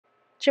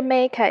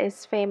Jamaica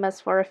is famous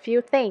for a few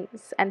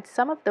things, and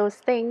some of those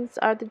things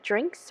are the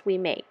drinks we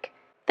make.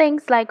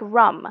 Things like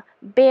rum,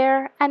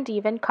 beer, and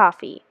even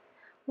coffee.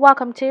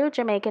 Welcome to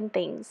Jamaican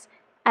Things.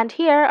 And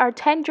here are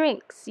 10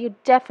 drinks you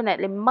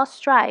definitely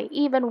must try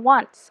even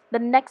once the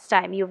next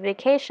time you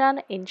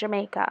vacation in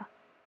Jamaica.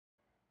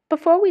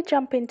 Before we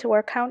jump into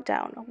our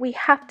countdown, we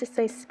have to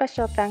say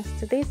special thanks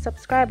to these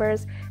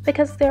subscribers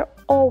because they're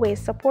always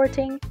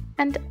supporting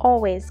and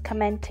always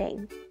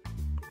commenting.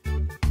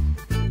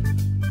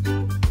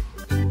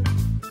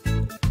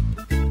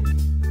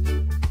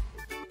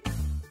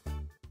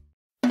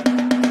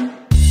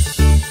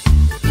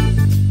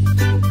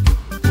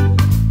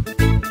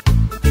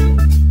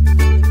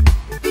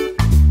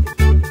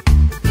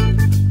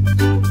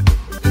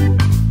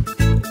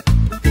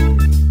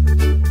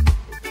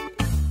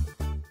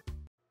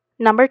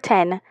 Number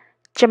 10.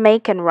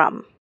 Jamaican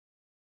Rum.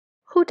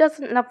 Who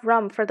doesn't love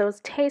rum for those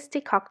tasty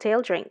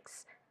cocktail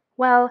drinks?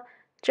 Well,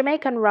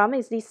 Jamaican rum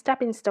is the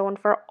stepping stone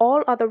for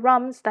all other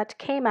rums that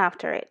came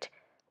after it.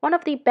 One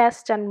of the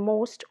best and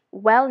most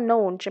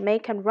well-known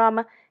Jamaican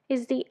rum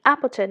is the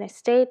Appleton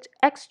Estate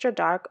Extra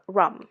Dark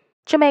Rum.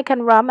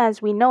 Jamaican rum,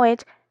 as we know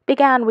it,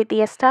 began with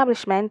the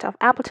establishment of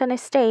Appleton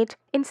Estate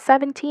in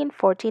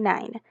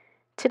 1749.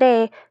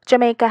 Today,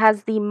 Jamaica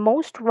has the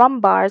most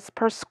rum bars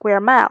per square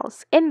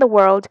miles in the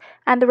world,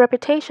 and the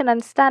reputation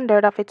and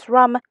standard of its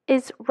rum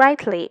is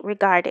rightly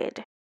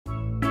regarded.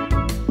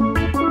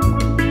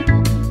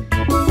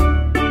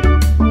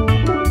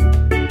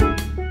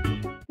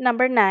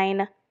 Number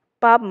 9.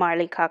 Bob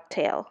Marley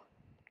Cocktail.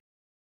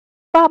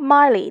 Bob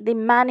Marley, the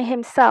man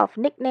himself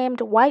nicknamed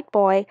White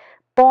Boy,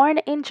 born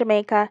in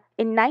Jamaica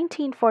in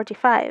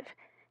 1945.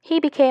 He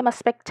became a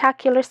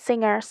spectacular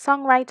singer,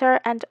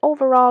 songwriter, and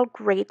overall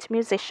great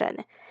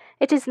musician.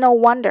 It is no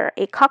wonder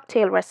a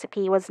cocktail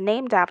recipe was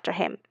named after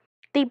him.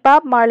 The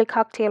Bob Marley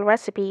cocktail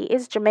recipe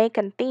is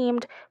Jamaican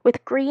themed,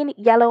 with green,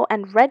 yellow,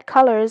 and red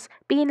colors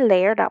being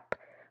layered up.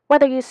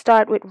 Whether you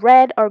start with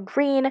red or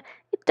green,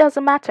 it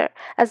doesn't matter,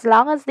 as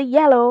long as the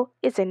yellow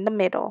is in the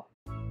middle.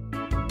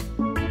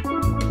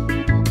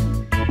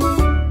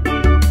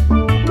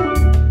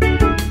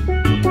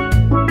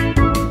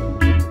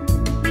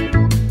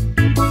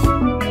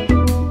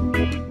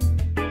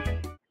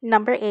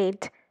 Number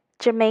 8.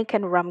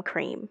 Jamaican Rum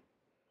Creme.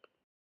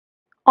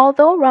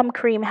 Although rum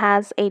cream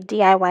has a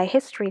DIY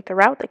history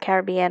throughout the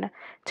Caribbean,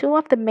 two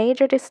of the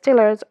major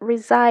distillers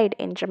reside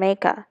in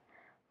Jamaica,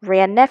 Ray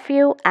and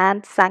Nephew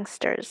and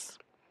Sangsters.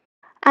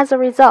 As a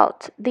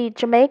result, the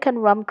Jamaican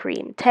rum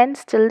cream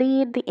tends to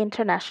lead the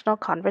international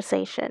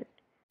conversation.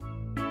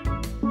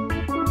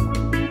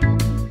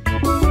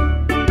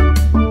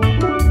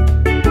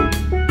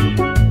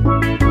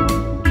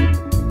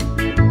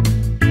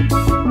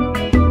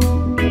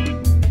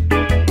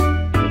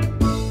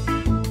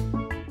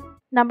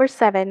 Number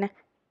 7.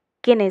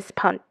 Guiness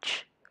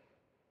Punch.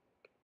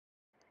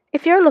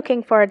 If you're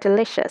looking for a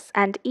delicious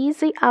and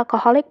easy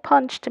alcoholic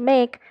punch to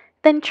make,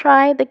 then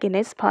try the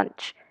Guiness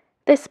Punch.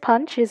 This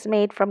punch is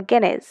made from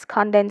Guinness,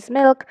 condensed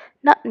milk,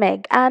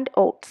 nutmeg, and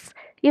oats.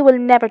 You will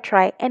never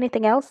try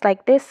anything else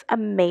like this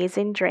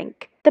amazing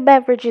drink. The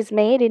beverage is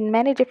made in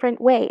many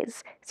different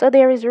ways, so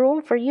there is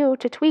room for you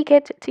to tweak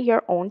it to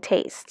your own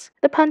taste.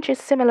 The punch is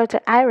similar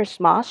to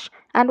Irish mosh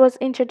and was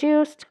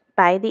introduced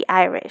by the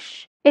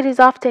Irish. It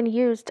is often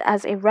used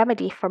as a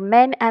remedy for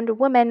men and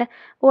women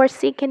who are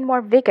seeking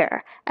more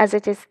vigor, as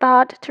it is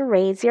thought to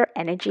raise your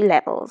energy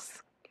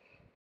levels.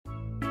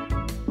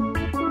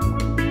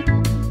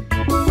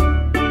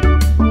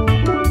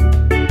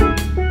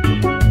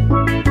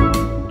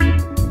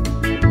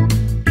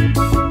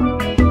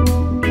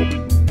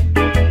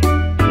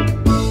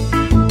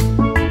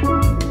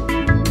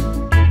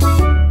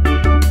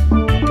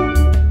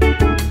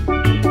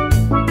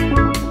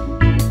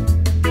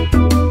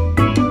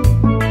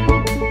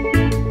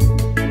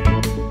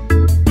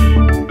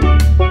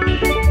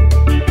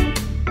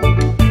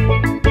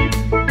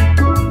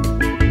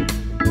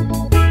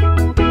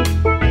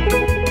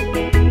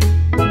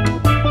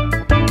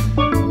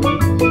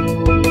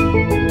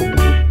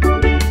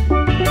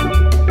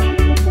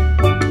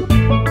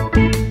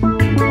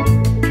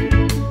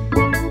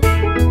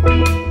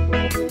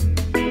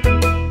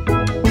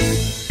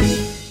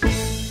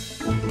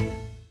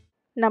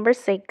 Number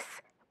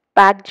 6.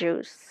 Bag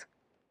Juice.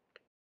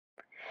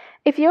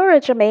 If you're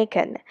a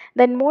Jamaican,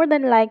 then more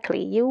than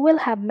likely you will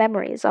have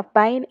memories of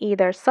buying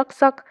either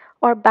suck-suck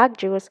or bag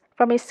juice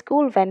from a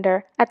school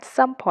vendor at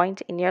some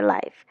point in your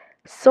life.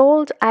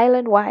 Sold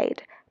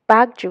island-wide,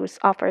 bag juice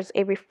offers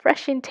a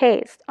refreshing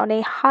taste on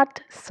a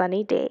hot,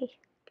 sunny day.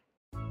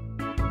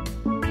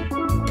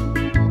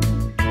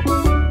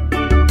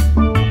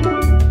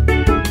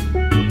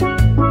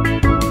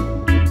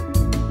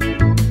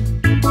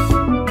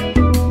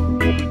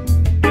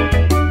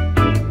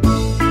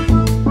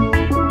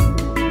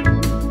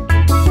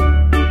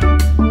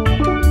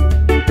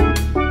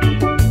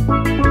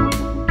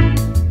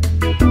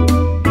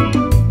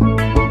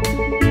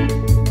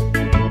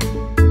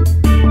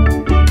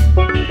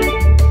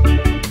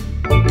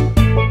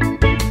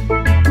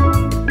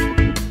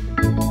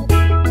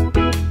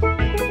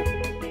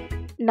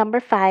 Number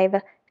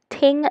 5.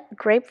 Ting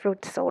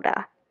grapefruit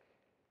soda.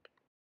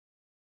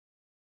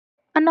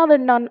 Another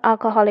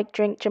non-alcoholic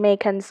drink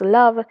Jamaicans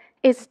love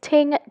is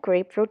Ting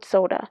grapefruit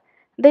soda.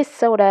 This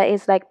soda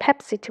is like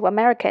Pepsi to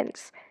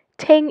Americans.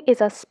 Ting is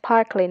a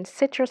sparkling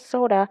citrus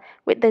soda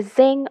with the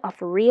zing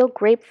of real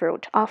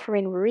grapefruit,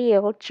 offering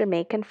real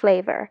Jamaican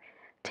flavor.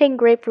 Ting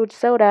grapefruit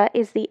soda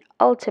is the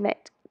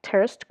ultimate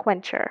thirst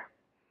quencher.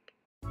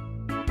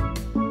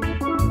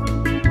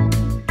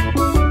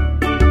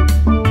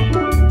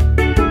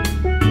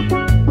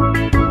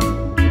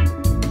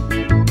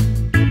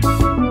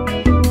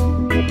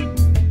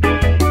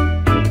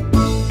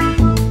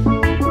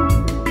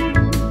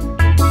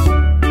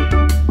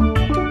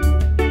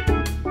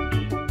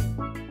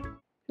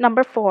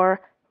 Number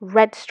 4.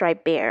 Red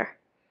Stripe Beer.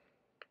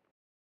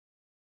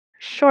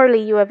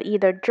 Surely you have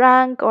either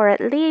drank or at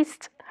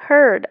least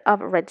heard of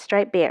Red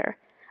Stripe Beer.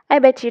 I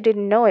bet you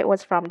didn't know it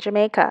was from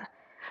Jamaica.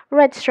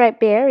 Red Stripe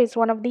Beer is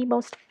one of the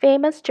most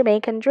famous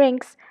Jamaican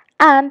drinks,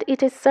 and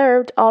it is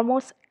served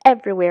almost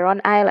everywhere on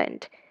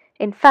island.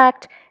 In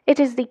fact, it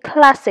is the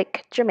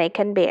classic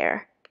Jamaican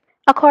beer.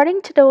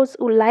 According to those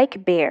who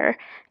like beer,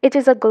 it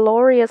is a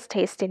glorious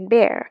tasting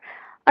beer.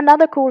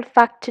 Another cool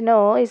fact to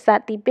know is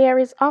that the beer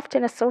is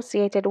often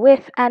associated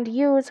with and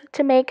used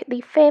to make the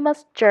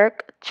famous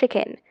jerk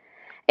chicken.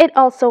 It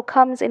also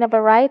comes in a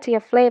variety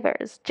of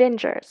flavors: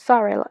 ginger,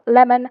 sorrel,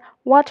 lemon,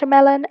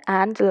 watermelon,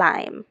 and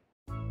lime.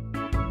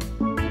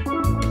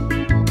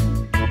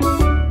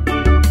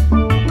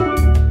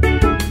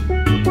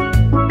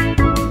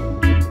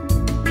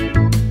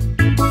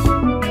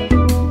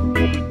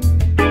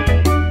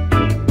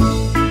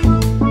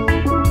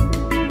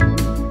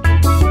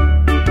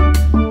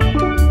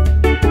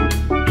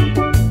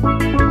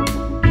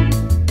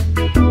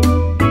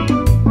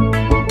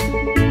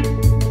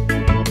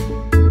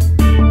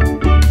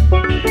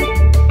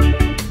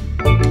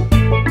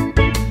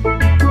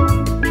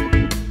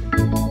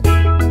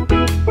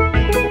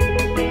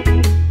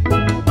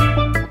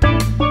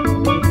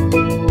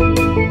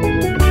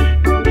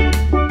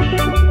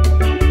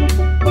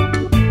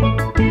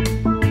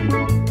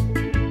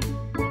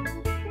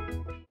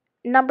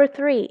 Number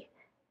 3.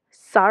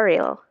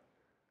 Sorrel.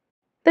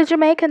 The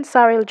Jamaican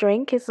sorrel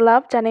drink is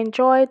loved and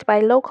enjoyed by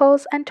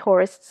locals and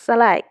tourists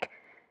alike.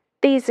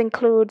 These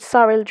include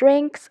sorrel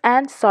drinks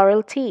and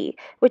sorrel tea,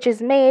 which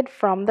is made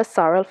from the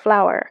sorrel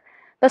flower.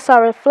 The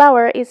sorrel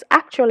flower is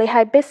actually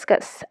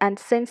hibiscus, and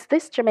since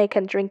this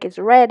Jamaican drink is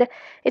red,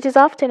 it is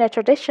often a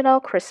traditional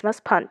Christmas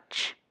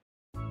punch.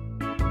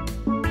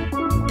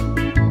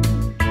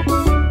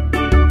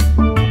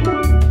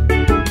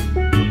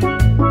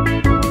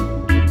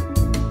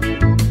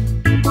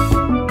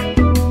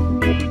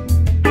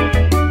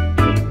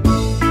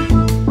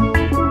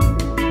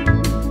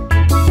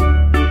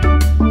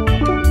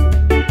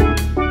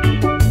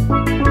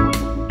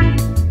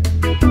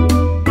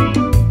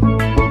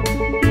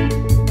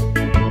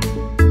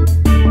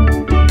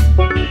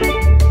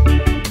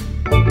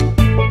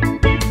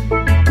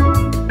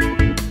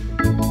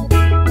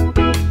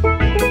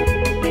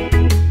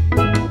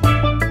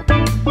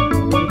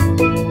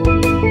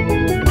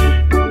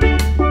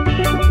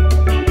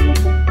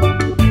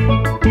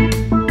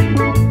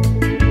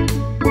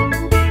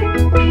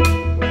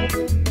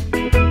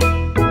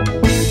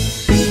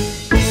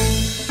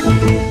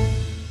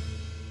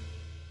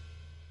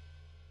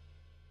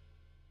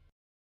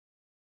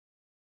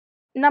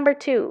 Number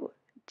 2.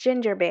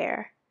 Ginger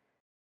beer.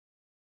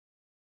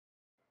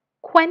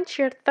 Quench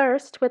your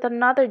thirst with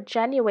another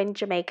genuine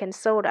Jamaican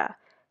soda.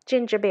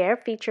 Ginger beer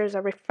features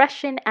a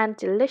refreshing and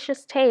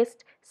delicious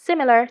taste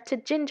similar to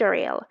ginger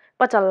ale,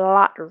 but a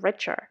lot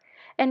richer.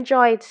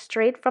 Enjoyed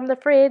straight from the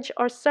fridge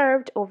or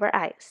served over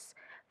ice.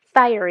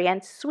 Fiery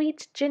and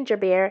sweet ginger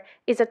beer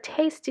is a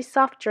tasty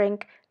soft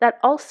drink that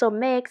also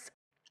makes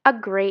a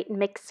great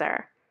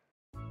mixer.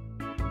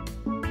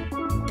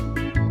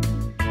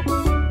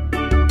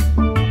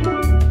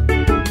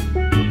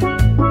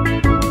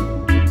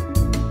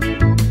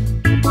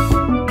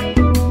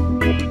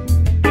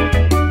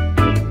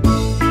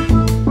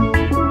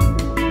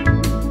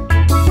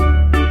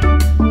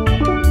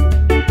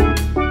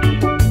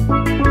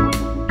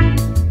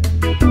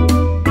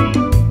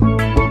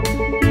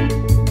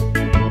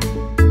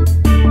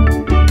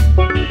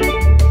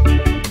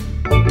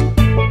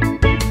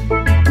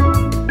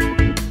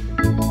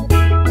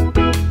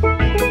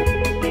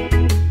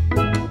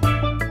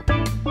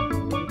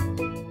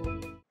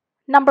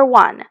 Number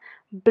 1.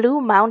 Blue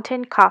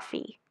Mountain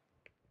Coffee.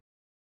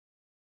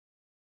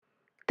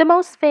 The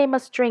most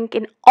famous drink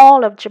in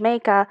all of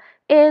Jamaica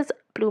is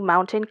Blue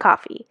Mountain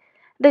Coffee.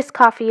 This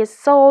coffee is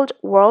sold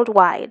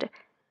worldwide.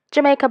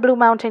 Jamaica Blue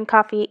Mountain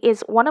Coffee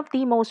is one of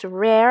the most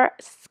rare,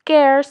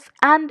 scarce,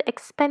 and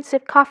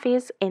expensive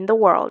coffees in the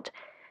world.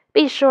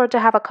 Be sure to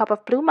have a cup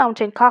of Blue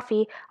Mountain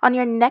Coffee on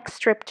your next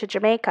trip to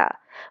Jamaica.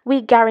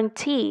 We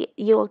guarantee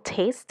you'll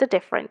taste the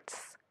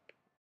difference.